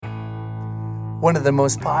One of the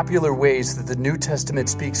most popular ways that the New Testament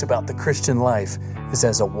speaks about the Christian life is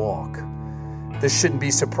as a walk. This shouldn't be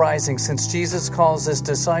surprising since Jesus calls his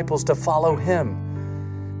disciples to follow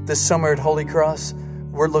him. This summer at Holy Cross,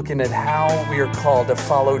 we're looking at how we are called to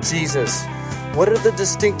follow Jesus. What are the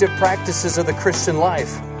distinctive practices of the Christian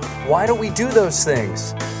life? Why do we do those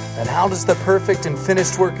things? And how does the perfect and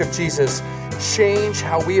finished work of Jesus change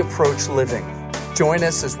how we approach living? Join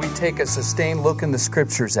us as we take a sustained look in the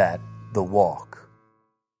Scriptures at the walk.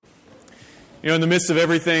 You know, in the midst of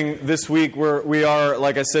everything this week, we are,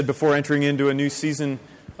 like I said before, entering into a new season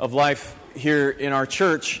of life here in our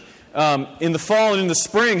church. In the fall and in the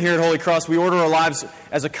spring here at Holy Cross, we order our lives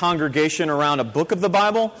as a congregation around a book of the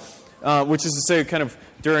Bible, which is to say, kind of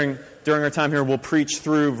during our time here, we'll preach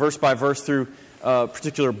through verse by verse through a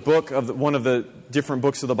particular book of one of the different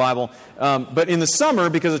books of the Bible. But in the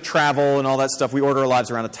summer, because of travel and all that stuff, we order our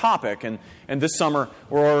lives around a topic. And this summer,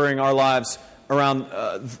 we're ordering our lives around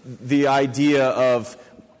the idea of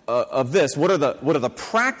this. What are the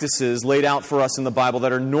practices laid out for us in the Bible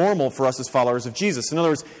that are normal for us as followers of Jesus? In other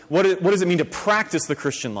words, what does it mean to practice the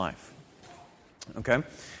Christian life? Okay?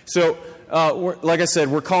 So, like I said,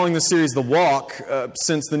 we're calling this series The Walk,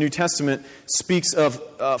 since the New Testament speaks of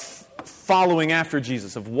following after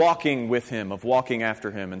Jesus, of walking with him, of walking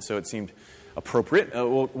after him. And so it seemed appropriate.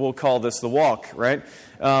 We'll call this The Walk, right?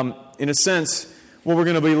 In a sense, what we're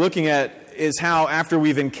going to be looking at is how, after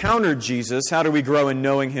we've encountered Jesus, how do we grow in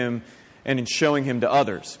knowing him and in showing him to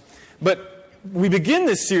others? But we begin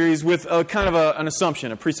this series with a kind of an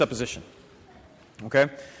assumption, a presupposition. Okay?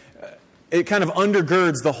 It kind of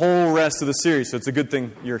undergirds the whole rest of the series, so it's a good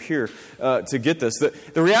thing you're here to get this.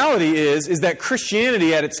 The reality is that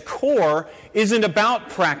Christianity at its core isn't about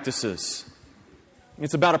practices.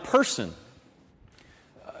 It's about a person.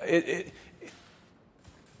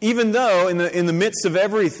 Even though in the midst of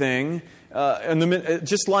everything,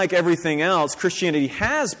 just like everything else, Christianity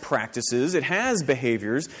has practices, it has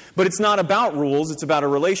behaviors, but it's not about rules, it's about a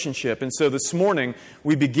relationship. And so this morning,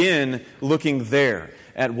 we begin looking there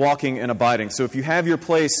at walking and abiding. So if you have your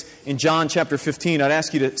place in John chapter 15, I'd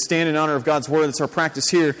ask you to stand in honor of God's Word. That's our practice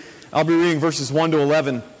here. I'll be reading verses 1 to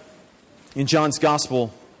 11 in John's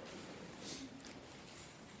Gospel.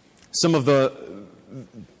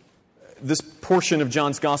 This portion of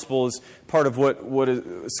John's Gospel is part of what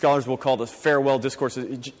scholars will call the farewell discourse.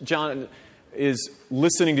 John is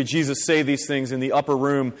listening to Jesus say these things in the upper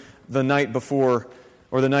room the night before,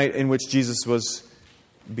 or the night in which Jesus was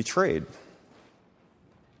betrayed.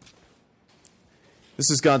 This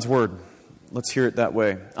is God's Word. Let's hear it that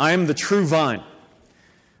way. I am the true vine.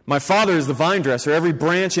 My Father is the vine dresser. Every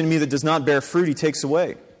branch in me that does not bear fruit, he takes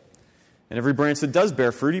away. And every branch that does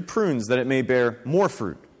bear fruit, he prunes, that it may bear more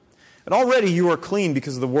fruit. And already you are clean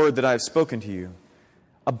because of the word that I have spoken to you.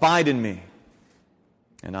 Abide in me,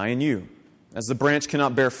 and I in you. As the branch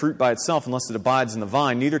cannot bear fruit by itself unless it abides in the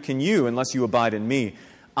vine, neither can you unless you abide in me.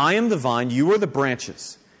 I am the vine, you are the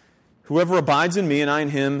branches. Whoever abides in me and I in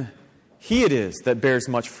him, he it is that bears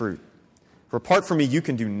much fruit. For apart from me you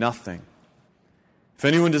can do nothing. If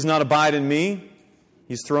anyone does not abide in me,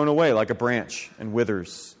 he is thrown away like a branch and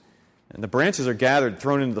withers. And the branches are gathered,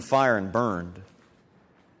 thrown into the fire, and burned.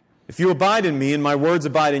 If you abide in me and my words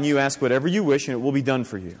abide in you, ask whatever you wish and it will be done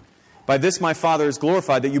for you. By this my Father is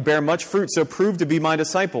glorified, that you bear much fruit, so prove to be my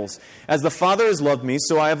disciples. As the Father has loved me,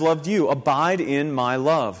 so I have loved you. Abide in my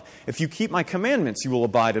love. If you keep my commandments, you will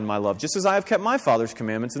abide in my love, just as I have kept my Father's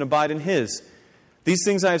commandments and abide in his. These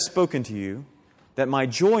things I have spoken to you, that my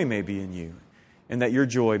joy may be in you, and that your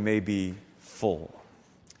joy may be full.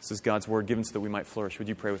 This is God's word given so that we might flourish. Would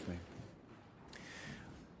you pray with me?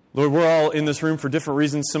 Lord, we're all in this room for different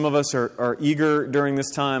reasons. Some of us are eager during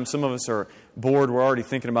this time. Some of us are bored. We're already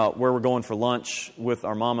thinking about where we're going for lunch with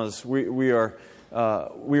our mamas. We are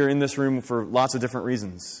in this room for lots of different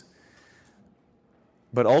reasons.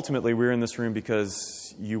 But ultimately, we're in this room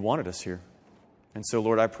because you wanted us here. And so,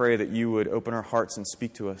 Lord, I pray that you would open our hearts and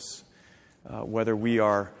speak to us, whether we've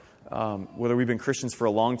been Christians for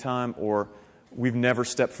a long time or we've never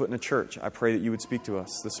stepped foot in a church. I pray that you would speak to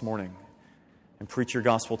us this morning and preach your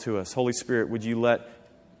gospel to us. Holy Spirit, would you let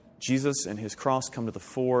Jesus and his cross come to the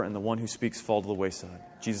fore and the one who speaks fall to the wayside?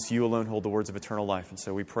 Jesus, you alone hold the words of eternal life. And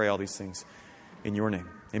so we pray all these things in your name.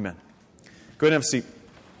 Amen. Go ahead and have a seat.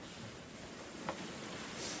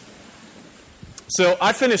 So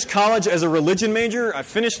I finished college as a religion major. I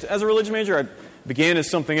began as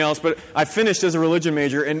something else, but I finished as a religion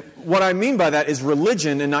major. And what I mean by that is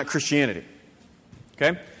religion and not Christianity.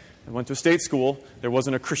 Okay? I went to a state school. There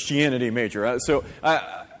wasn't a Christianity major. So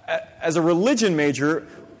as a religion major,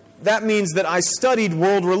 that means that I studied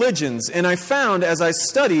world religions, and I found, as I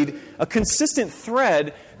studied, a consistent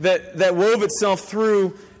thread that wove itself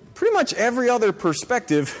through pretty much every other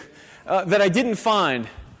perspective that I didn't find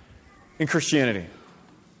in Christianity.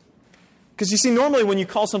 Because you see, normally when you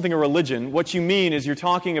call something a religion, what you mean is you're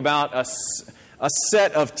talking about a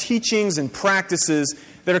set of teachings and practices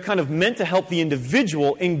that are kind of meant to help the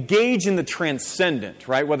individual engage in the transcendent,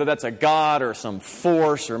 right? Whether that's a god or some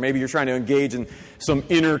force, or maybe you're trying to engage in some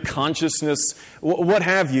inner consciousness, what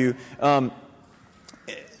have you.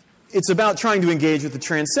 It's about trying to engage with the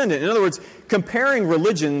transcendent. In other words, comparing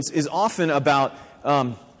religions is often about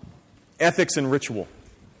ethics and ritual.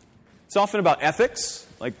 It's often about ethics,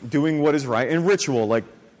 like doing what is right, and ritual, like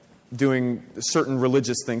doing certain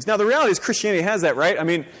religious things. Now, the reality is Christianity has that, right? I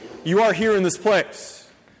mean, you are here in this place,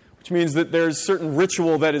 which means that there's certain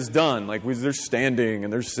ritual that is done. Like there's standing,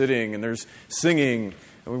 and there's sitting, and there's singing.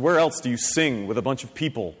 I mean, where else do you sing with a bunch of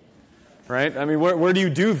people, right? I mean, where do you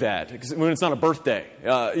do that when it's not a birthday?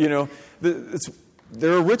 There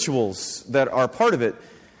are rituals that are part of it.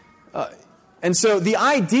 And so the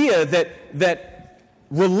idea that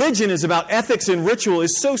religion is about ethics and ritual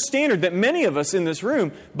is so standard that many of us in this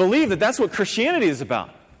room believe that that's what Christianity is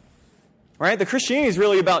about. Right? The Christianity is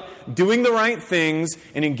really about doing the right things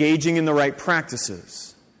and engaging in the right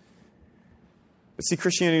practices. But see,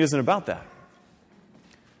 Christianity isn't about that.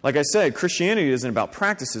 Like I said, Christianity isn't about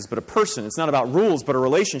practices, but a person. It's not about rules, but a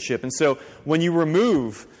relationship. And so when you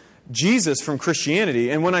remove Jesus from Christianity,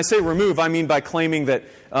 and when I say remove, I mean by claiming that,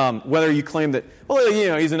 whether you claim that, well,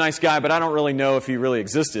 he's a nice guy, but I don't really know if he really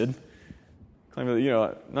existed. Claim that,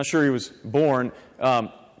 I'm not sure he was born.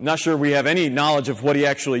 Not sure we have any knowledge of what he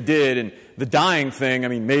actually did. And the dying thing, I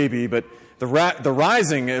mean, maybe, but the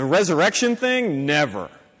rising, resurrection thing, never.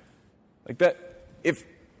 Like that, if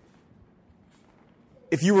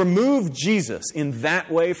you remove Jesus in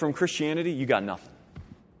that way from Christianity, you got nothing.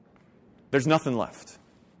 There's nothing left.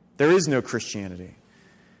 There is no Christianity.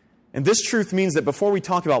 And this truth means that before we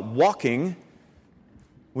talk about walking,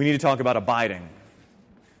 we need to talk about abiding.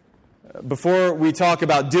 Before we talk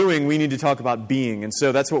about doing, we need to talk about being. And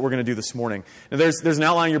so that's what we're going to do this morning. Now there's an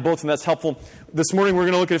outline in your bulletin that's helpful. This morning we're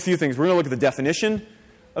going to look at a few things. We're going to look at the definition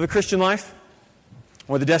of the Christian life,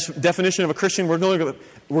 or the definition of a Christian. We're going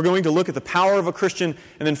to look at the power of a Christian,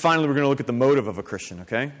 and then finally we're going to look at the motive of a Christian,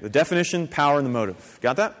 okay? The definition, power, and the motive.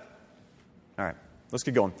 Got that? All right. Let's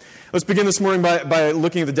get going. Let's begin this morning by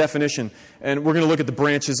looking at the definition, and we're going to look at the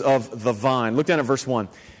branches of the vine. Look down at verse 1.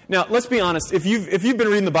 Now, let's be honest. If you've been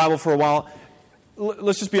reading the Bible for a while,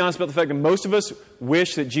 let's just be honest about the fact that most of us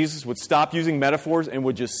wish that Jesus would stop using metaphors and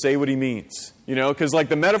would just say what he means. Because like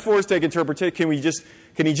the metaphors take interpretation.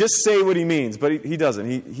 Can he just say what he means? But he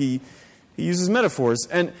doesn't. He uses metaphors.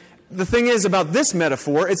 And the thing is about this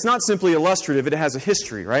metaphor, it's not simply illustrative. It has a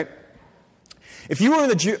history, right? If you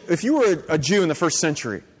were a Jew in the first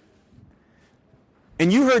century,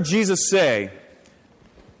 and you heard Jesus say,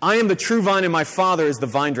 "I am the true vine and my Father is the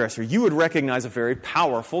vine dresser," you would recognize a very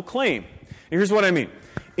powerful claim. And here's what I mean.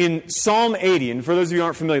 In Psalm 80, and for those of you who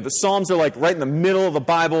aren't familiar, the Psalms are like right in the middle of the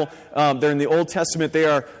Bible. They're in the Old Testament. They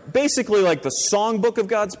are basically like the songbook of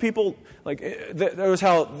God's people. Like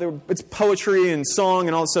it's poetry and song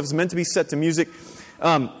and all that stuff is meant to be set to music.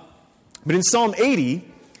 But in Psalm 80,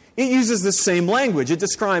 it uses the same language. It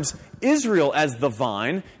describes Israel as the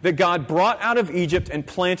vine that God brought out of Egypt and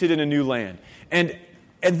planted in a new land. And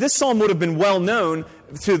this psalm would have been well known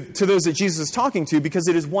to those that Jesus is talking to because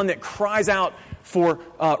it is one that cries out for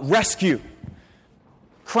rescue.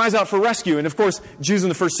 Cries out for rescue. And of course, Jews in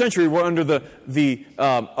the first century were under the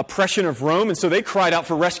oppression of Rome, and so they cried out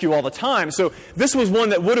for rescue all the time. So this was one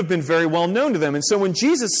that would have been very well known to them. And so when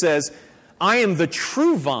Jesus says, "I am the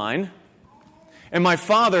true vine, and my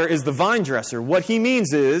Father is the vine dresser," what he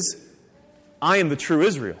means is, I am the true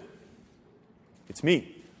Israel. It's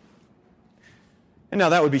me. And now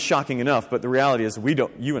that would be shocking enough, but the reality is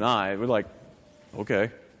you and I, we're like,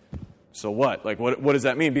 okay, so what? Like, what does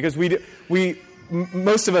that mean? Because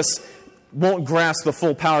most of us won't grasp the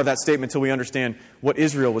full power of that statement until we understand what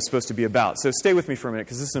Israel was supposed to be about. So stay with me for a minute,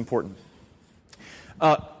 because this is important.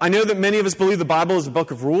 I know that many of us believe the Bible is a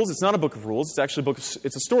book of rules. It's not a book of rules. It's actually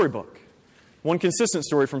it's a storybook. One consistent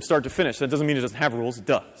story from start to finish. That doesn't mean it doesn't have rules. It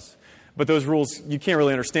does. But those rules, you can't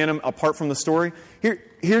really understand them apart from the story.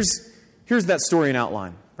 Here's that story in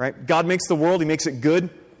outline, right? God makes the world. He makes it good.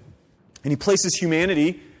 And he places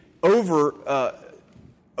humanity over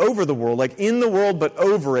the world, like in the world but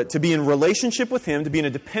over it, to be in relationship with him, to be in a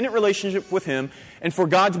dependent relationship with him, and for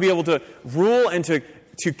God to be able to rule and to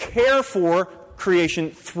care for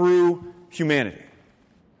creation through humanity.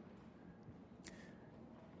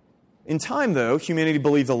 In time, though, humanity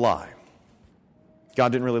believed a lie.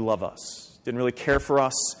 God didn't really love us, didn't really care for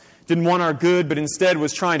us, didn't want our good, but instead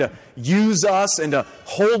was trying to use us and to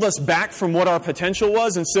hold us back from what our potential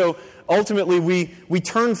was. And so ultimately we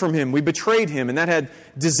turned from Him, we betrayed Him, and that had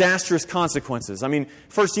disastrous consequences. I mean,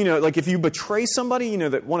 first, like if you betray somebody,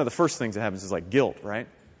 that one of the first things that happens is like guilt, right?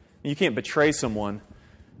 You can't betray someone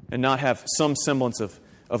and not have some semblance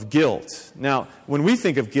of guilt. Now, when we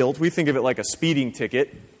think of guilt, we think of it like a speeding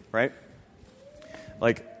ticket, right?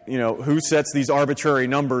 Like, who sets these arbitrary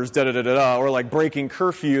numbers, da-da-da-da-da, or like breaking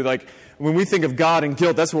curfew. Like, when we think of God and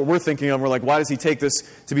guilt, that's what we're thinking of. We're like, why does He take this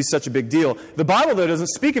to be such a big deal? The Bible, though, doesn't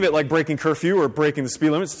speak of it like breaking curfew or breaking the speed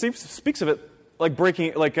limit. It speaks of it like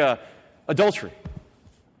breaking, adultery,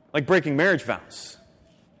 like breaking marriage vows.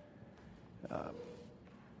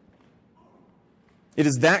 It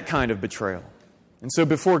is that kind of betrayal. And so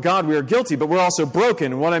before God, we are guilty, but we're also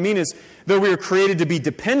broken. And what I mean is, though we are created to be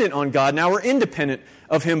dependent on God, now we're independent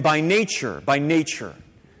of Him by nature.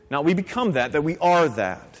 Not we become that we are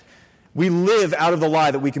that. We live out of the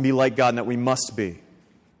lie that we can be like God and that we must be.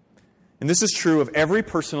 And this is true of every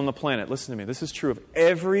person on the planet. Listen to me. This is true of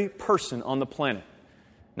every person on the planet.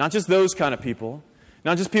 Not just those kind of people.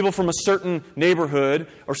 Not just people from a certain neighborhood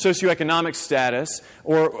or socioeconomic status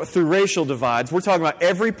or through racial divides. We're talking about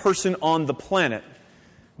every person on the planet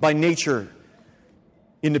by nature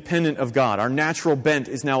independent of God. Our natural bent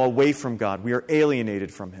is now away from God. We are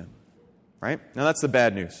alienated from Him. Right? Now that's the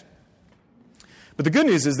bad news. But the good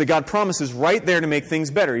news is that God promises right there to make things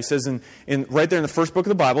better. He says right there in the first book of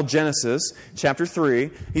the Bible, Genesis chapter 3,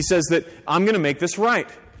 He says that I'm going to make this right.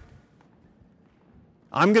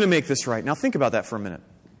 I'm going to make this right. Now think about that for a minute.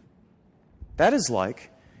 That is like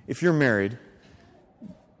if you're married,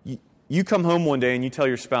 you come home one day and you tell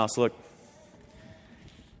your spouse, look,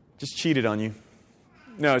 just cheated on you.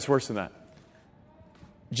 No, it's worse than that.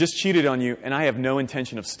 Just cheated on you and I have no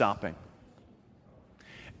intention of stopping.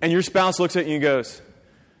 And your spouse looks at you and goes,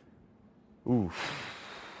 ooh,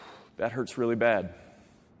 that hurts really bad.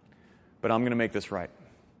 But I'm going to make this right.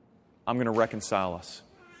 I'm going to reconcile us.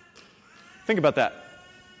 Think about that.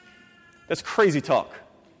 That's crazy talk.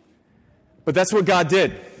 But that's what God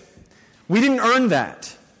did. We didn't earn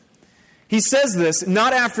that. He says this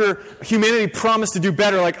not after humanity promised to do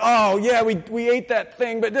better, like, oh, yeah, we ate that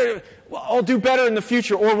thing, but I'll do better in the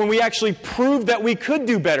future, or when we actually proved that we could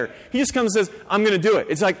do better. He just comes and says, I'm going to do it.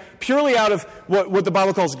 It's like purely out of what the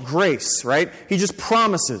Bible calls grace, right? He just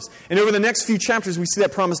promises. And over the next few chapters, we see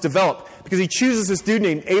that promise develop because He chooses this dude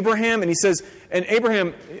named Abraham, and He says, and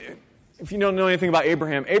Abraham, if you don't know anything about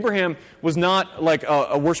Abraham, Abraham was not like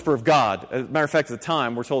a worshiper of God. As a matter of fact, at the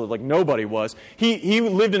time, we're told that like nobody was. He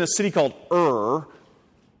lived in a city called Ur,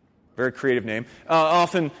 very creative name,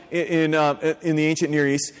 often in the ancient Near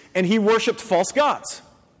East, and he worshipped false gods.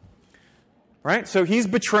 Right? So he's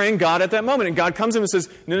betraying God at that moment, and God comes to him and says,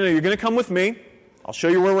 no, you're going to come with me. I'll show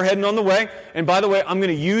you where we're heading on the way. And by the way, I'm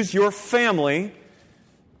going to use your family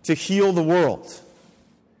to heal the world.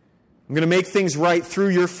 I'm going to make things right through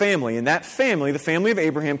your family. And that family, the family of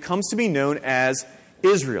Abraham, comes to be known as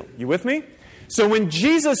Israel. You with me? So when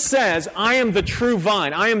Jesus says, I am the true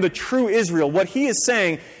vine, I am the true Israel, what He is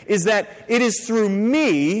saying is that it is through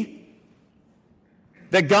me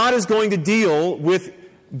that God is going to deal with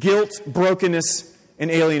guilt, brokenness,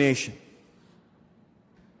 and alienation.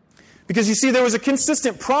 Because you see, there was a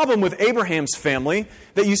consistent problem with Abraham's family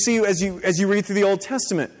that you see as you read through the Old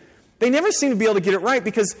Testament. They never seem to be able to get it right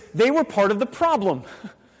because they were part of the problem.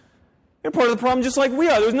 They're part of the problem just like we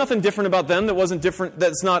are. There's nothing different about them that wasn't different,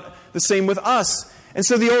 that's not the same with us. And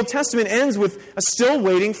so the Old Testament ends with us still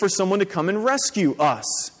waiting for someone to come and rescue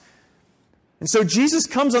us. And so Jesus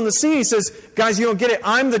comes on the scene. He says, guys, you don't get it.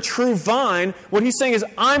 I'm the true vine. What He's saying is,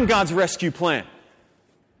 I'm God's rescue plan.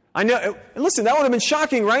 I know. And listen, that would have been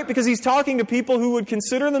shocking, right? Because He's talking to people who would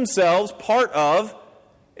consider themselves part of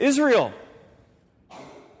Israel.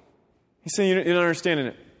 He's saying, you're not understanding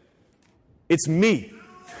it. It's me.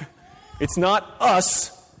 It's not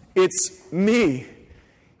us. It's me.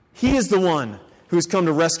 He is the one who has come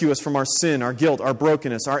to rescue us from our sin, our guilt, our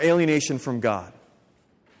brokenness, our alienation from God.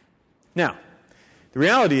 Now, the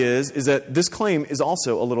reality is that this claim is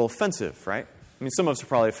also a little offensive, right? I mean, some of us are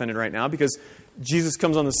probably offended right now because Jesus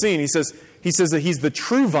comes on the scene. He says that He's the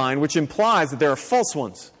true vine, which implies that there are false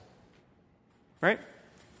ones. Right?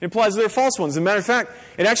 It implies there are false ones. As a matter of fact,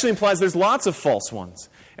 it actually implies there's lots of false ones.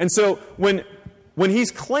 And so when He's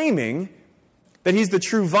claiming that He's the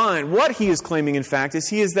true vine, what He is claiming, in fact, is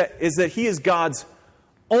that He is God's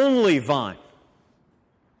only vine.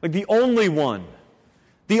 Like the only one.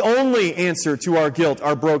 The only answer to our guilt,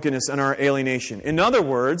 our brokenness, and our alienation. In other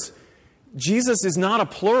words, Jesus is not a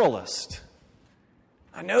pluralist.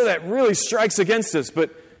 I know that really strikes against us,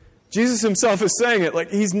 but Jesus himself is saying it.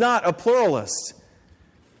 Like, he's not a pluralist.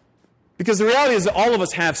 Because the reality is that all of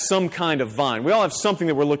us have some kind of vine. We all have something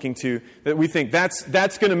that we're looking to that we think that's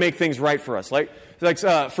going to make things right for us. Like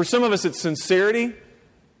for some of us, it's sincerity.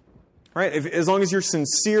 Right? As long as you're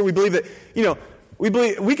sincere, we believe that,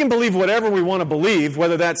 we can believe whatever we want to believe,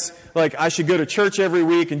 whether that's like I should go to church every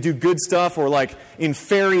week and do good stuff, or like in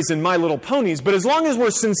fairies and My Little Ponies. But as long as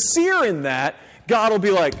we're sincere in that, God will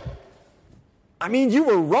be like, I mean, you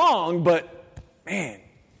were wrong, but man,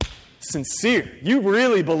 sincere. You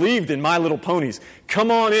really believed in My Little Ponies.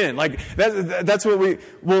 Come on in. Like that's what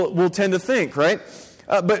we'll tend to think, right?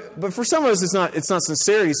 But for some of us, it's not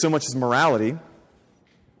sincerity so much as morality.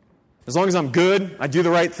 As long as I'm good, I do the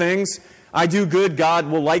right things, I do good, God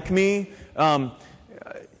will like me.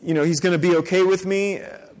 He's going to be okay with me.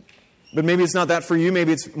 But maybe it's not that for you.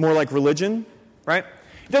 Maybe it's more like religion, right?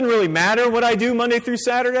 It doesn't really matter what I do Monday through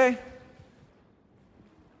Saturday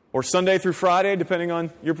or Sunday through Friday, depending on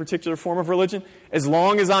your particular form of religion. As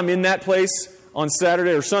long as I'm in that place on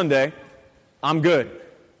Saturday or Sunday, I'm good,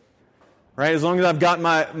 right? As long as I've got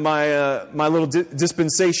my little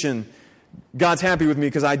dispensation, God's happy with me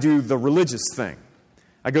because I do the religious thing.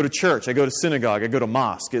 I go to church, I go to synagogue, I go to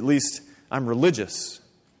mosque. At least I'm religious.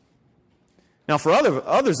 Now, for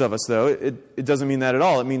others of us, though, it doesn't mean that at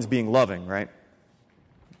all. It means being loving, right?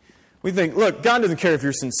 We think, look, God doesn't care if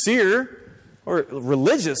you're sincere or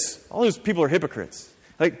religious. All those people are hypocrites.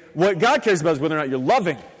 Like, what God cares about is whether or not you're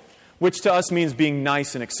loving, which to us means being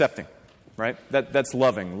nice and accepting, right? That's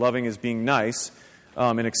loving. Loving is being nice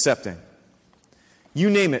and accepting. You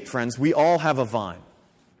name it, friends, we all have a vine.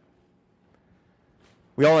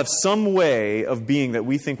 We all have some way of being that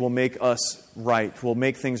we think will make us right, will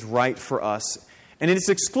make things right for us. And it's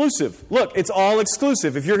exclusive. Look, it's all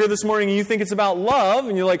exclusive. If you're here this morning and you think it's about love,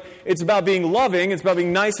 and you're like, it's about being loving, it's about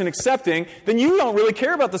being nice and accepting, then you don't really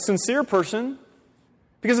care about the sincere person.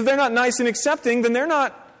 Because if they're not nice and accepting, then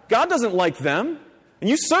God doesn't like them. And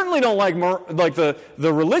you certainly don't like the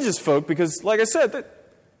religious folk, because, like I said, they're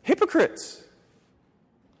hypocrites.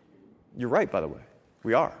 You're right, by the way.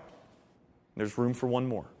 We are. There's room for one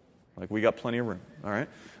more. Like, we got plenty of room. All right?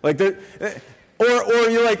 Like, or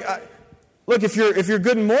you're like, look, if you're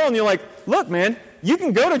good and moral, and you're like, look, man, you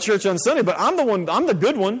can go to church on Sunday, but I'm the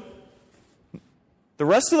good one. The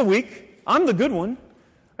rest of the week, I'm the good one.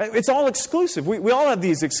 It's all exclusive. We all have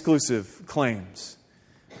these exclusive claims.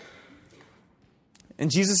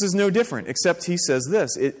 And Jesus is no different, except he says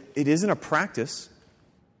this: it isn't a practice.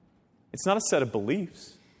 It's not a set of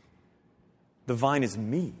beliefs. The vine is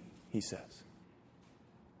me, he says.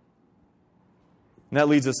 And that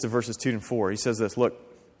leads us to verses 2 and 4. He says this, look,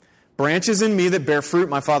 branches in me that bear fruit,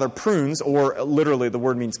 my Father prunes, or literally the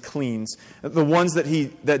word means cleans. The ones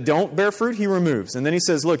that don't bear fruit, he removes. And then he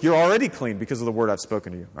says, look, you're already clean because of the word I've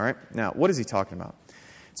spoken to you. All right? Now, what is he talking about?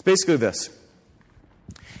 It's basically this.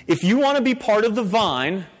 If you want to be part of the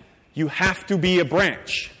vine, you have to be a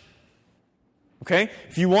branch. Okay?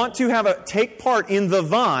 If you want to take part in the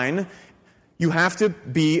vine, you have to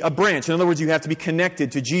be a branch. In other words, you have to be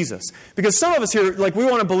connected to Jesus. Because some of us here, like, we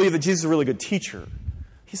want to believe that Jesus is a really good teacher.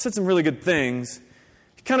 He said some really good things.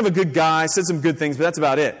 He's kind of a good guy, said some good things, but that's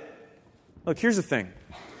about it. Look, here's the thing.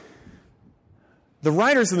 The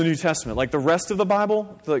writers of the New Testament, like the rest of the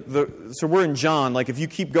Bible, so we're in John, like if you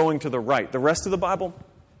keep going to the right, the rest of the Bible,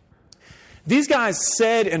 these guys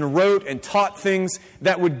said and wrote and taught things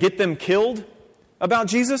that would get them killed about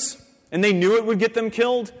Jesus, and they knew it would get them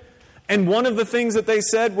killed. And one of the things that they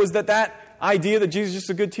said was that idea that Jesus is just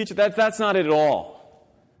a good teacher, that's not it at all.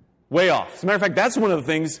 Way off. As a matter of fact, that's one of the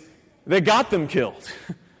things that got them killed.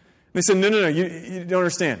 They said, no, you don't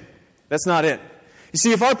understand. That's not it. You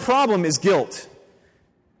see, if our problem is guilt,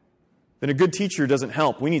 then a good teacher doesn't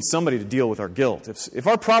help. We need somebody to deal with our guilt. If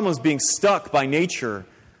our problem is being stuck by nature,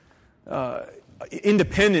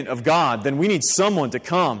 independent of God, then we need someone to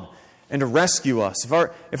come and to rescue us.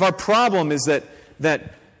 If our problem is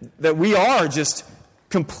that we are just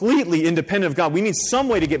completely independent of God, we need some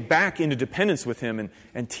way to get back into dependence with Him,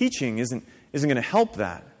 and teaching isn't going to help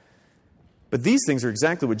that. But these things are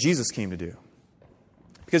exactly what Jesus came to do.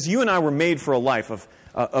 Because you and I were made for a life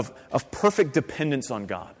of perfect dependence on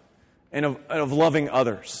God and of loving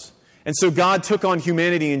others. And so God took on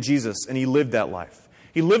humanity in Jesus, and He lived that life.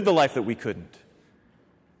 He lived the life that we couldn't.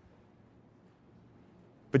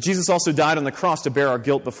 But Jesus also died on the cross to bear our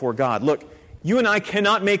guilt before God. Look, you and I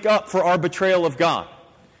cannot make up for our betrayal of God.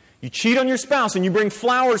 You cheat on your spouse and you bring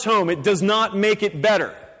flowers home, it does not make it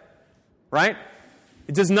better. Right?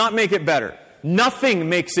 It does not make it better. Nothing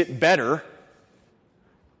makes it better.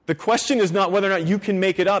 The question is not whether or not you can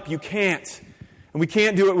make it up. You can't. And we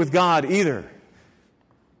can't do it with God either.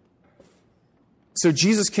 So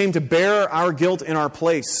Jesus came to bear our guilt in our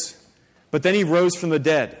place. But then He rose from the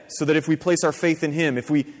dead, so that if we place our faith in Him, if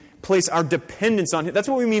we place our dependence on Him, that's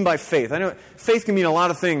what we mean by faith. I know faith can mean a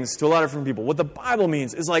lot of things to a lot of different people. What the Bible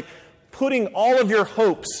means is like putting all of your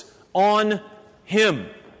hopes on Him.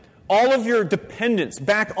 All of your dependence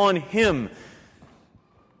back on Him.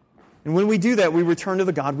 And when we do that, we return to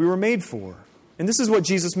the God we were made for. And this is what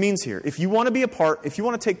Jesus means here. If you want to be a part, if you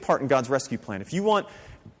want to take part in God's rescue plan, if you want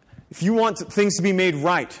things to be made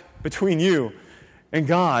right between you and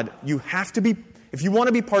God, you have to be, if you want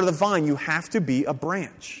to be part of the vine, you have to be a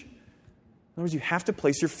branch. In other words, you have to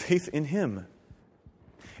place your faith in Him.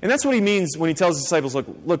 And that's what He means when He tells His disciples,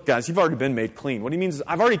 look guys, you've already been made clean. What He means is,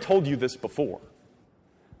 I've already told you this before.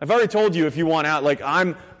 I've already told you if you want out, like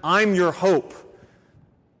I'm your hope.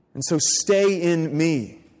 And so stay in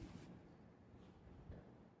me.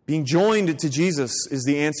 Being joined to Jesus is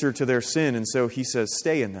the answer to their sin, and so He says,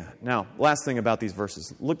 stay in that. Now, last thing about these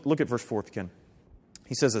verses. Look at verse 4 again.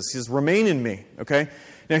 He says this. He says, remain in me. Okay?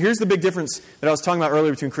 Now, here's the big difference that I was talking about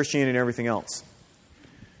earlier between Christianity and everything else.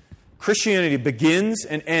 Christianity begins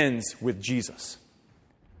and ends with Jesus.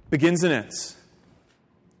 Begins and ends.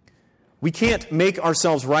 We can't make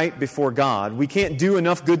ourselves right before God. We can't do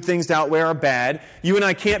enough good things to outweigh our bad. You and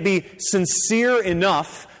I can't be sincere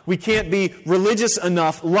enough. We can't be religious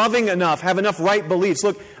enough, loving enough, have enough right beliefs.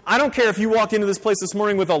 Look, I don't care if you walked into this place this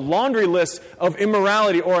morning with a laundry list of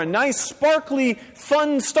immorality or a nice, sparkly,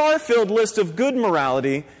 fun, star-filled list of good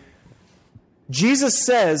morality. Jesus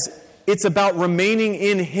says it's about remaining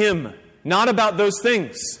in Him, not about those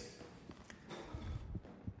things.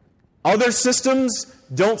 Other systems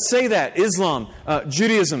don't say that. Islam,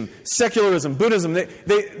 Judaism, secularism, Buddhism,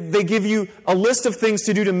 they give you a list of things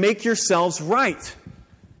to do to make yourselves right.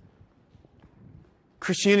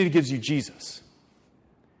 Christianity gives you Jesus.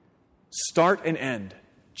 Start and end,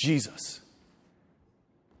 Jesus.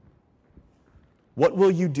 What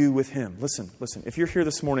will you do with Him? Listen. If you're here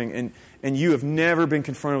this morning and you have never been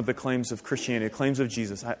confronted with the claims of Christianity, the claims of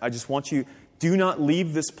Jesus, I just want you, do not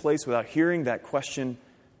leave this place without hearing that question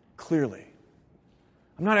clearly.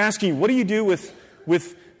 I'm not asking you, what do you do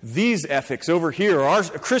with these ethics over here, or our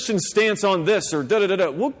Christian stance on this, or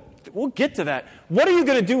da-da-da-da. We'll get to that. What are you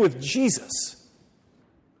going to do with Jesus?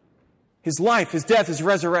 His life, His death, His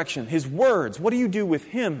resurrection, His words. What do you do with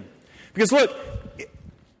Him? Because look,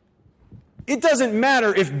 it doesn't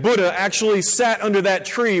matter if Buddha actually sat under that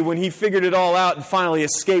tree when he figured it all out and finally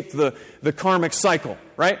escaped the karmic cycle,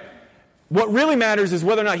 right? What really matters is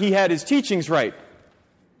whether or not he had his teachings right.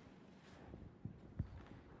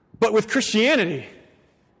 But with Christianity,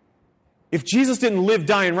 if Jesus didn't live,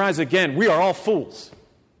 die, and rise again, we are all fools.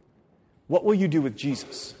 What will you do with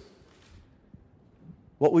Jesus?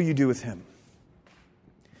 What will you do with Him?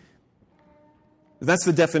 That's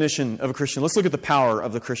the definition of a Christian. Let's look at the power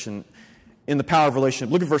of the Christian in the power of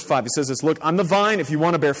relationship. Look at verse 5. It says this, look, I'm the vine. If you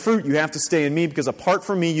want to bear fruit, you have to stay in me, because apart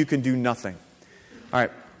from me, you can do nothing. All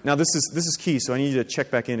right. Now, this is key, so I need you to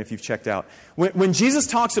check back in if you've checked out. When Jesus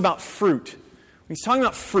talks about fruit, when He's talking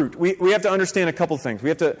about fruit, we have to understand a couple things. We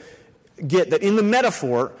have to get that in the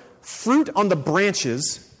metaphor, fruit on the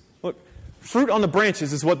branches, look, fruit on the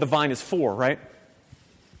branches is what the vine is for, right?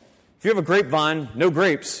 If you have a grapevine, no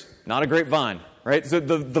grapes, not a grapevine, right? So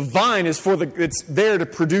the vine is it's there to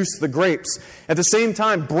produce the grapes. At the same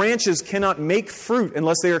time, branches cannot make fruit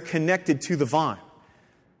unless they are connected to the vine.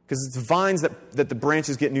 Because it's vines that the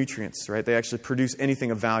branches get nutrients, right? They actually produce anything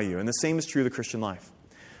of value. And the same is true of the Christian life.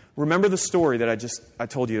 Remember the story that I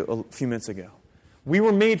told you a few minutes ago. We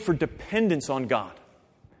were made for dependence on God.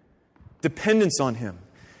 Dependence on Him.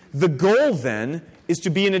 The goal then is to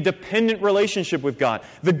be in a dependent relationship with God.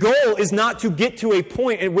 The goal is not to get to a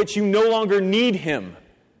point at which you no longer need Him.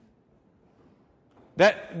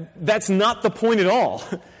 That's not the point at all.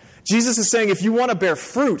 Jesus is saying if you want to bear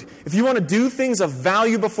fruit, if you want to do things of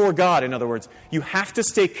value before God, in other words, you have to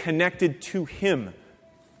stay connected to Him.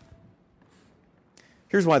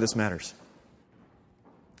 Here's why this matters.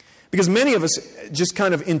 Because many of us just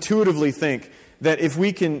kind of intuitively think that if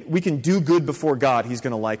we can do good before God, He's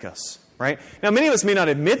going to like us. Right? Now, many of us may not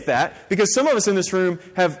admit that, because some of us in this room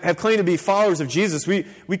have claimed to be followers of Jesus. We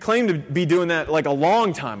claim to be doing that like a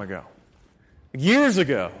long time ago. Years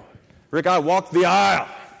ago. Rick, I walked the aisle.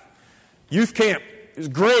 Youth camp. It was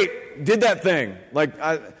great. Did that thing.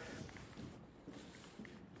 But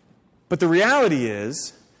the reality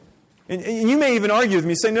is, and you may even argue with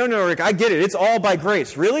me, say, no, Rick, I get it. It's all by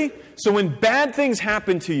grace. Really? So when bad things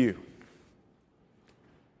happen to you,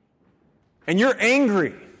 and you're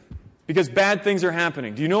angry because bad things are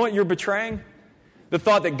happening. Do you know what you're betraying? The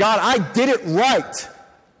thought that, God, I did it right.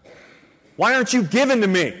 Why aren't you giving to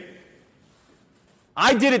me?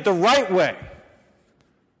 I did it the right way.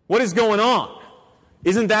 What is going on?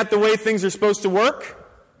 Isn't that the way things are supposed to work?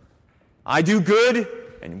 I do good,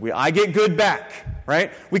 and I get good back,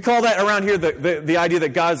 right? We call that around here the idea that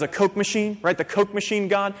God is a Coke machine, right? The Coke machine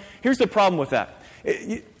God. Here's the problem with that.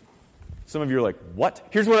 Some of you are like, what?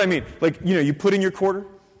 Here's what I mean. Like, you put in your quarter,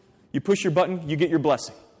 you push your button, you get your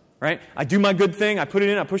blessing, right? I do my good thing, I put it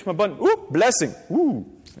in, I push my button, ooh, blessing, ooh.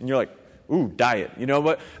 And you're like, ooh, diet,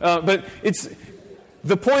 but it's,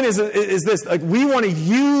 the point is this, like, we want to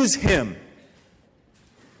use Him.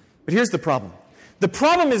 But here's the problem. The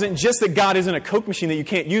problem isn't just that God isn't a Coke machine that you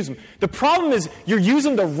can't use Him. The problem is you're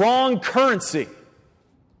using the wrong currency.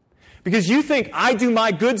 Because you think, I do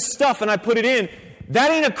my good stuff and I put it in. That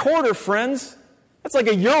ain't a quarter, friends. That's like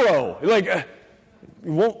a euro. Like, it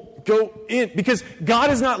won't go in. Because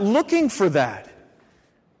God is not looking for that.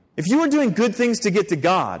 If you are doing good things to get to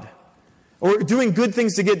God, or doing good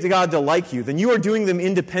things to get to God to like you, then you are doing them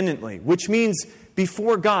independently. Which means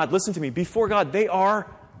before God, listen to me, before God, they are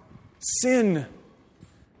sin.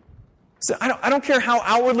 So I don't care how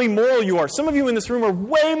outwardly moral you are. Some of you in this room are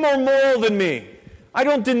way more moral than me. I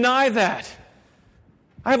don't deny that.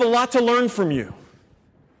 I have a lot to learn from you.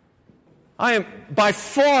 I am by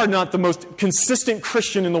far not the most consistent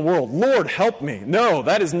Christian in the world. Lord, help me. No,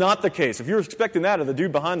 that is not the case. If you're expecting that of the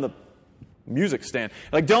dude behind the music stand,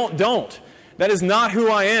 like, don't. That is not who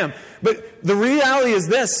I am. But the reality is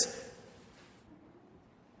this.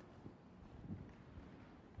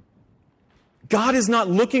 God is not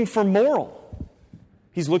looking for moral.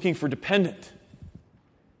 He's looking for dependent.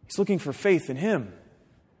 He's looking for faith in Him,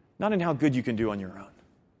 not in how good you can do on your own.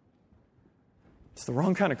 It's the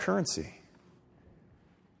wrong kind of currency.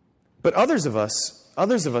 But others of us,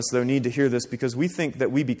 though, need to hear this because we think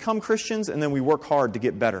that we become Christians and then we work hard to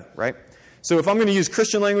get better, right? So if I'm going to use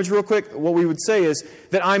Christian language real quick, what we would say is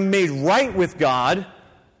that I'm made right with God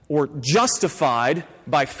or justified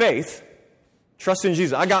by faith. Trust in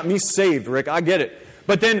Jesus. I got me saved, Rick. I get it.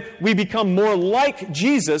 But then we become more like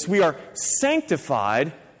Jesus. We are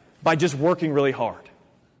sanctified by just working really hard.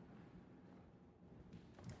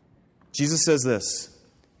 Jesus says this,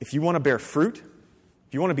 if you want to bear fruit,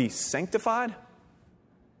 if you want to be sanctified,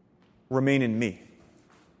 remain in me.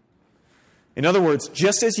 In other words,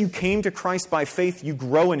 just as you came to Christ by faith, you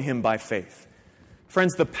grow in Him by faith.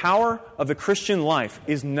 Friends, the power of the Christian life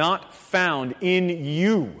is not found in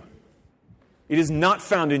you. It is not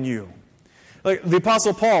found in you. Like the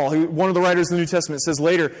Apostle Paul, one of the writers of the New Testament, says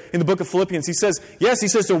later in the book of Philippians, he says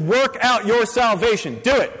to work out your salvation.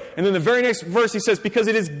 Do it. And then the very next verse he says, because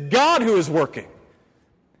it is God who is working.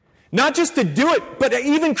 Not just to do it, but to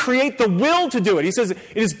even create the will to do it. He says it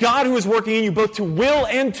is God who is working in you both to will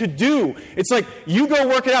and to do. It's like you go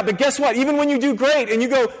work it out, but guess what? Even when you do great and you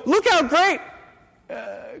go, look how great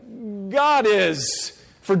God is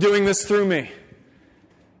for doing this through me.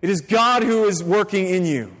 It is God who is working in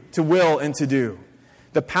you to will and to do.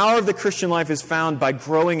 The power of the Christian life is found by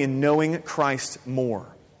growing in knowing Christ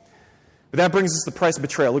more. But that brings us to the price of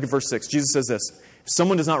betrayal. Look at verse 6. Jesus says this, if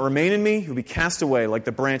someone does not remain in me, he will be cast away like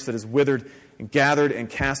the branch that is withered and gathered and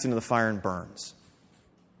cast into the fire and burns.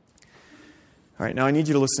 All right, now I need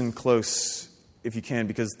you to listen close if you can,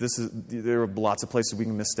 because there are lots of places we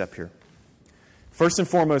can misstep here. First and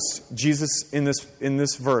foremost, Jesus in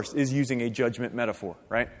this verse is using a judgment metaphor,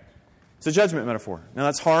 right? It's a judgment metaphor. Now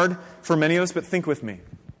that's hard for many of us, but think with me.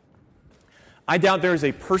 I doubt there is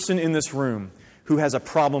a person in this room who has a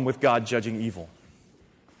problem with God judging evil.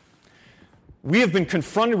 We have been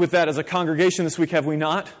confronted with that as a congregation this week, have we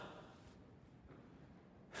not?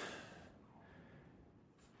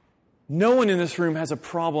 No one in this room has a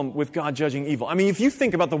problem with God judging evil. I mean, if you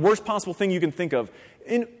think about the worst possible thing you can think of,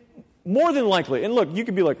 more than likely, and look, you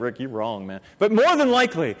could be like, Rick, you're wrong, man. But more than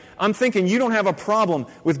likely, I'm thinking you don't have a problem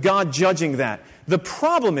with God judging that. The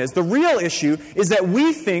problem is, the real issue is that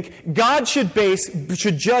we think God should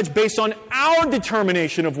judge based on our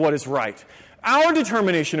determination of what is right, our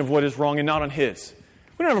determination of what is wrong, and not on His.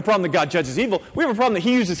 We don't have a problem that God judges evil. We have a problem that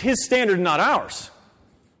He uses His standard and not ours.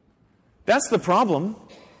 That's the problem.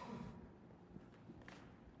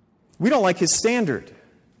 We don't like His standard.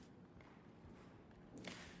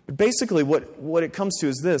 But basically, what it comes to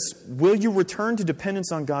is this. Will you return to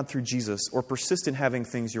dependence on God through Jesus or persist in having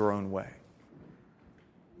things your own way?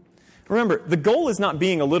 Remember, the goal is not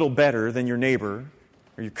being a little better than your neighbor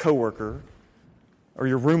or your coworker or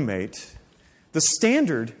your roommate. The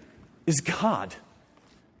standard is God.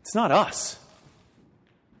 It's not us.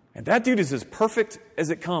 And that dude is as perfect as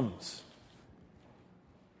it comes.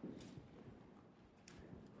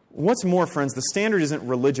 What's more, friends, the standard isn't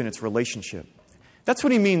religion, it's relationship. That's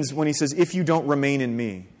what he means when he says, if you don't remain in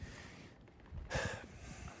me.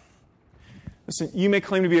 Listen, you may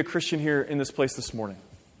claim to be a Christian here in this place this morning.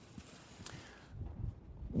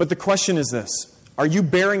 But the question is this: are you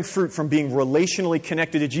bearing fruit from being relationally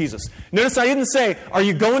connected to Jesus? Notice I didn't say, are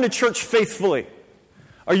you going to church faithfully?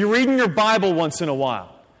 Are you reading your Bible once in a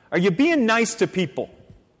while? Are you being nice to people?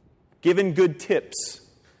 Giving good tips?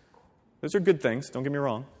 Those are good things, don't get me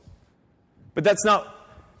wrong. But that's not...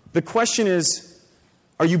 The question is,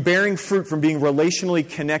 are you bearing fruit from being relationally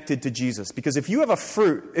connected to Jesus? Because if you have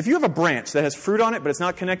a branch that has fruit on it, but it's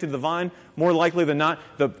not connected to the vine, more likely than not,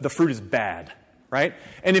 the fruit is bad. Right?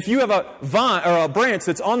 And if you have a vine or a branch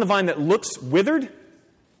that's on the vine that looks withered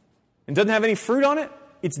and doesn't have any fruit on it,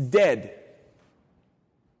 it's dead.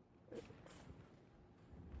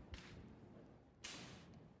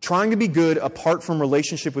 Trying to be good apart from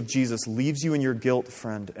relationship with Jesus leaves you in your guilt,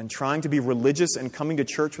 friend. And trying to be religious and coming to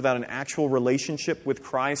church without an actual relationship with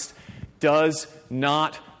Christ does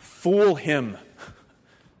not fool him.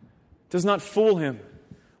 Does not fool him.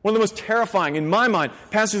 One of the most terrifying, in my mind,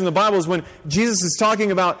 passages in the Bible is when Jesus is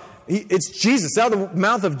talking about, it's Jesus, out of the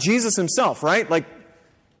mouth of Jesus himself, right? Like,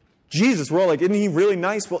 Jesus, we're all like, isn't he really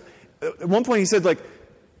nice? Well, at one point he said, like,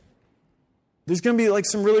 there's going to be like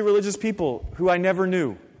some really religious people who I never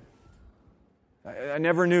knew. I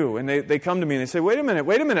never knew. And they come to me and they say, wait a minute,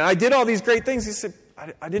 I did all these great things. He said,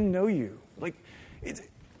 I didn't know you. Like,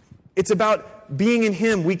 it's about being in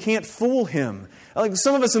him. We can't fool him. Like,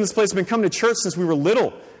 some of us in this place have been coming to church since we were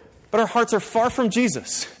little, but our hearts are far from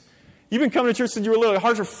Jesus. You've been coming to church since you were little. Our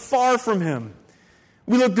hearts are far from him.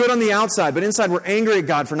 We look good on the outside, but inside we're angry at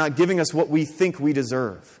God for not giving us what we think we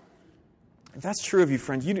deserve. If that's true of you,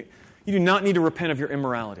 friend, you do not need to repent of your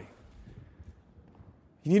immorality.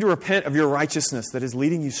 You need to repent of your righteousness that is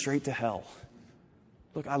leading you straight to hell.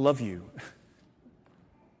 Look, I love you.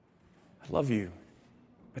 I love you.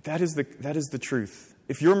 But that is the truth.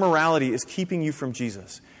 If your morality is keeping you from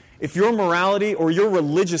Jesus, if your morality or your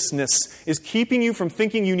religiousness is keeping you from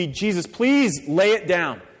thinking you need Jesus, please lay it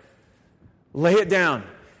down. Lay it down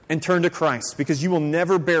and turn to Christ, because you will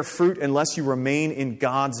never bear fruit unless you remain in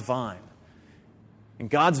God's vine.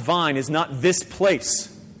 And God's vine is not this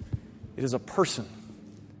place. It is a person.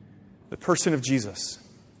 The person of Jesus.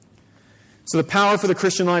 So the power for the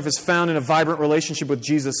Christian life is found in a vibrant relationship with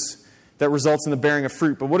Jesus that results in the bearing of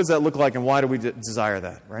fruit. But what does that look like, and why do we desire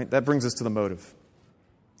that? Right? That brings us to the motive.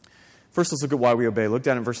 First, let's look at why we obey. Look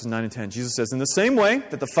down at verses 9 and 10. Jesus says, in the same way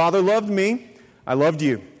that the Father loved me, I loved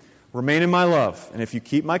you. Remain in my love. And if you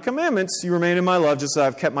keep my commandments, you remain in my love, just as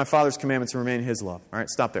I've kept my Father's commandments and remain in his love. All right,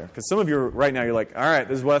 stop there. Because some of you right now, you're like, all right,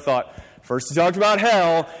 this is what I thought. First he talked about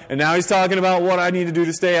hell, and now he's talking about what I need to do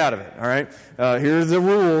to stay out of it. All right? Here's the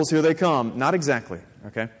rules. Here they come. Not exactly.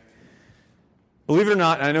 Okay? Believe it or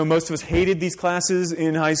not, I know most of us hated these classes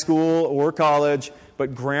in high school or college,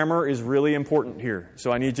 but grammar is really important here.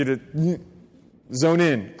 So I need you to zone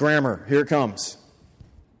in. Grammar. Here it comes.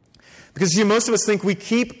 Because most of us think we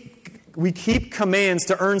keep commands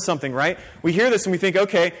to earn something, right? We hear this and we think,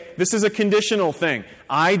 okay, this is a conditional thing.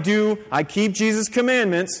 I keep Jesus'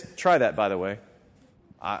 commandments. Try that, by the way.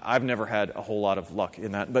 I've never had a whole lot of luck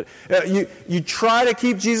in that. But you try to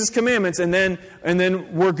keep Jesus' commandments, and then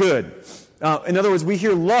we're good. In other words, we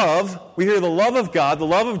hear the love of God, the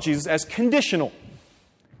love of Jesus, as conditional.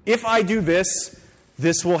 If I do this,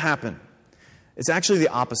 this will happen. It's actually the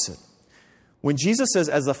opposite. When Jesus says,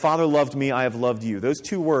 as the Father loved me, I have loved you, those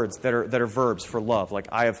two words that are verbs for love, like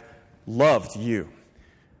I have loved you.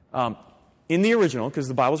 In the original, because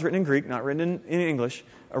the Bible's written in Greek, not written in English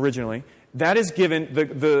originally, that is given,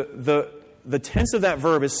 the tense of that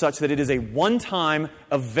verb is such that it is a one-time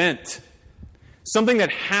event. Something that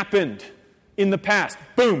happened in the past.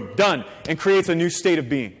 Boom, done. And creates a new state of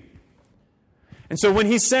being. And so when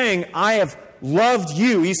he's saying, I have loved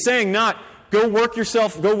you, he's saying not, go work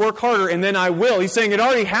harder, and then I will. He's saying it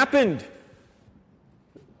already happened.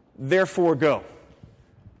 Therefore, go.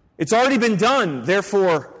 It's already been done.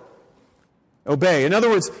 Therefore, obey. In other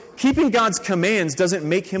words, keeping God's commands doesn't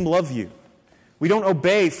make him love you. We don't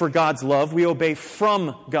obey for God's love. We obey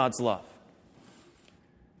from God's love.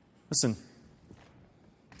 Listen.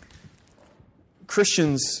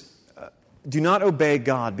 Christians do not obey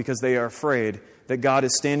God because they are afraid that God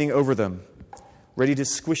is standing over them, ready to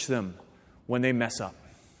squish them when they mess up.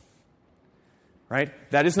 Right?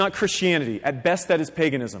 That is not Christianity. At best, that is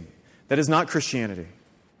paganism. That is not Christianity.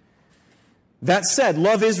 That said,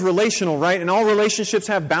 love is relational, right? And all relationships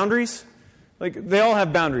have boundaries. Like, they all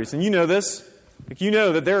have boundaries. And you know this. Like, you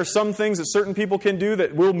know that there are some things that certain people can do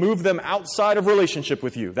that will move them outside of relationship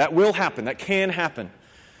with you. That will happen. That can happen.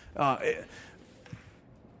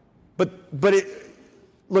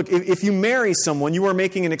 Look, if you marry someone, you are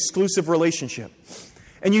making an exclusive relationship.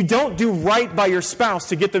 And you don't do right by your spouse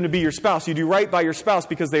to get them to be your spouse. You do right by your spouse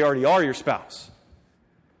because they already are your spouse.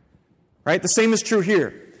 Right? The same is true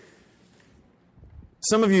here.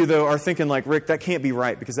 Some of you, though, are thinking like, Rick, that can't be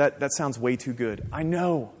right because that sounds way too good. I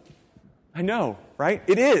know, right?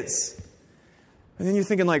 It is. And then you're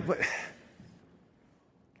thinking like, what?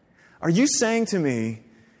 Are you saying to me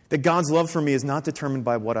that God's love for me is not determined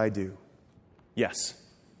by what I do? Yes.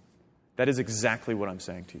 That is exactly what I'm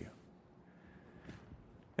saying to you.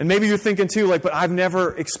 And maybe you're thinking too, like, but I've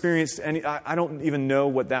never experienced any, I don't even know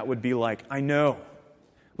what that would be like. I know.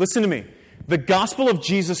 Listen to me. The gospel of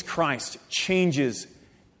Jesus Christ changes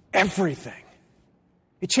everything.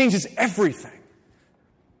 It changes everything.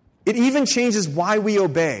 It even changes why we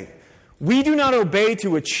obey. We do not obey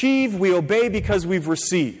to achieve, we obey because we've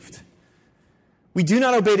received. We do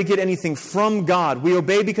not obey to get anything from God. We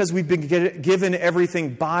obey because we've been given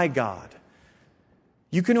everything by God.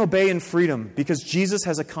 You can obey in freedom because Jesus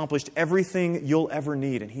has accomplished everything you'll ever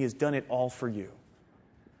need, and He has done it all for you.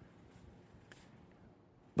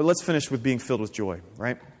 But let's finish with being filled with joy,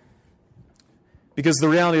 right? Because the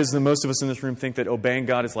reality is that most of us in this room think that obeying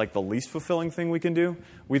God is like the least fulfilling thing we can do.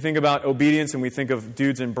 We think about obedience and we think of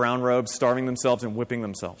dudes in brown robes starving themselves and whipping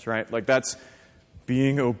themselves, right? Like that's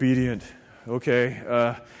being obedient.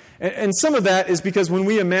 Okay. And some of that is because when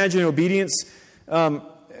we imagine obedience,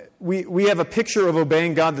 we have a picture of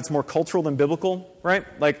obeying God that's more cultural than biblical, right?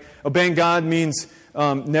 Like obeying God means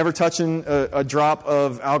never touching a drop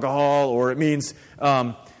of alcohol, or it means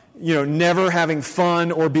never having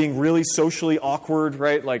fun or being really socially awkward,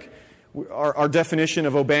 right? Like our definition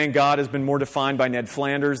of obeying God has been more defined by Ned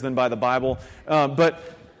Flanders than by the Bible. But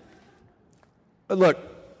look,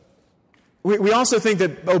 we also think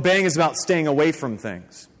that obeying is about staying away from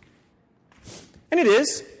things. And it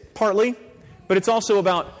is, partly, but it's also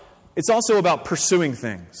about pursuing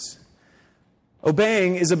things.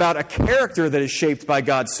 Obeying is about a character that is shaped by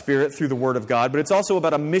God's Spirit through the Word of God, but it's also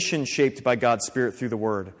about a mission shaped by God's Spirit through the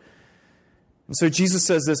Word. And so Jesus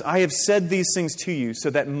says this, I have said these things to you so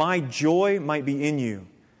that my joy might be in you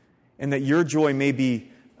and that your joy may be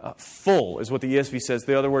full, is what the ESV says.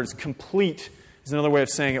 The other word is complete, is another way of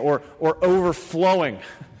saying it, or overflowing.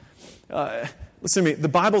 Listen to me. The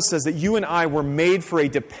Bible says that you and I were made for a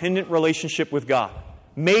dependent relationship with God.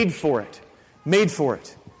 Made for it. Made for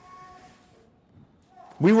it.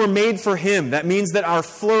 We were made for Him. That means that our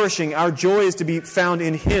flourishing, our joy is to be found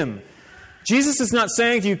in Him. Jesus is not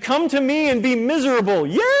saying to you, come to me and be miserable.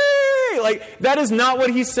 Yay! Like, that is not what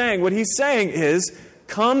He's saying. What He's saying is,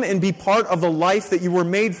 come and be part of the life that you were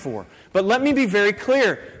made for. But let me be very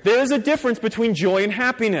clear. There is a difference between joy and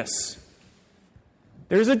happiness.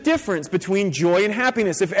 There's a difference between joy and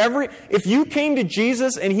happiness. If you came to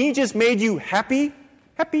Jesus and He just made you happy,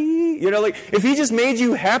 if He just made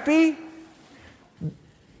you happy,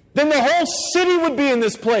 then the whole city would be in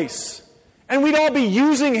this place. And we'd all be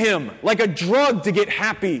using Him like a drug to get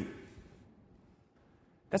happy.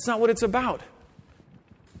 That's not what it's about.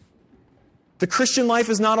 The Christian life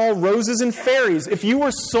is not all roses and fairies. If you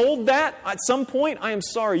were sold that at some point, I am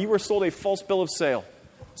sorry, you were sold a false bill of sale.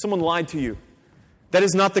 Someone lied to you. That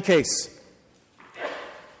is not the case.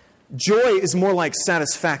 Joy is more like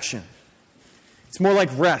satisfaction. It's more like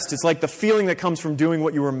rest. It's like the feeling that comes from doing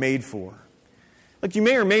what you were made for. Like you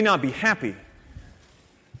may or may not be happy,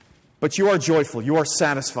 but you are joyful, you are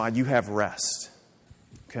satisfied, you have rest.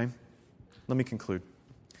 Okay? Let me conclude.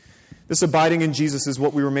 This abiding in Jesus is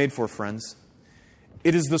what we were made for, friends.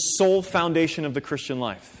 It is the sole foundation of the Christian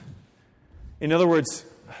life. In other words,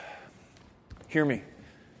 hear me.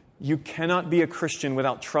 You cannot be a Christian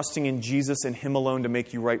without trusting in Jesus and Him alone to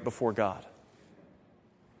make you right before God.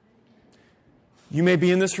 You may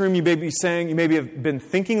be in this room, you may have been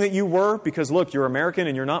thinking that you were, because look, you're American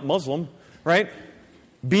and you're not Muslim, right?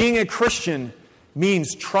 Being a Christian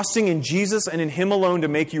means trusting in Jesus and in Him alone to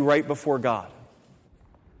make you right before God.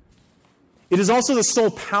 It is also the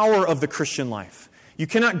sole power of the Christian life. You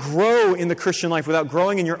cannot grow in the Christian life without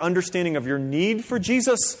growing in your understanding of your need for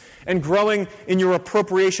Jesus and growing in your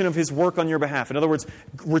appropriation of His work on your behalf. In other words,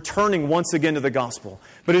 returning once again to the gospel.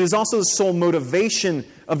 But it is also the sole motivation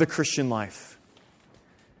of the Christian life.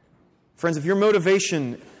 Friends, if your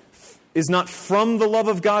motivation is not from the love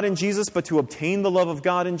of God in Jesus, but to obtain the love of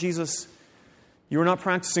God in Jesus, you are not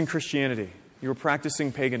practicing Christianity. You are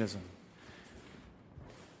practicing paganism.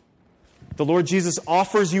 The Lord Jesus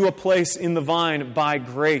offers you a place in the vine by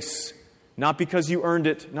grace. Not because you earned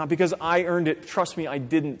it, not because I earned it. Trust me, I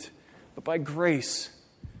didn't. But by grace.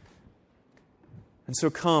 And so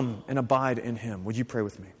come and abide in Him. Would you pray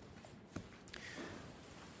with me?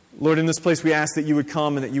 Lord, in this place we ask that you would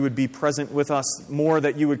come and that you would be present with us more,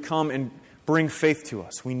 that you would come and bring faith to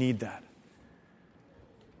us. We need that.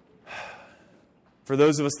 For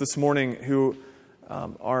those of us this morning who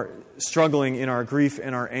are struggling in our grief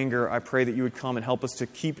and our anger, I pray that you would come and help us to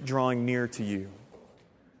keep drawing near to you.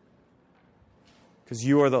 Because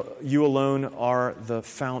you alone are the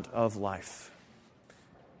fount of life.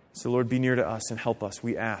 So Lord, be near to us and help us,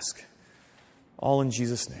 we ask. All in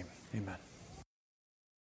Jesus' name, amen.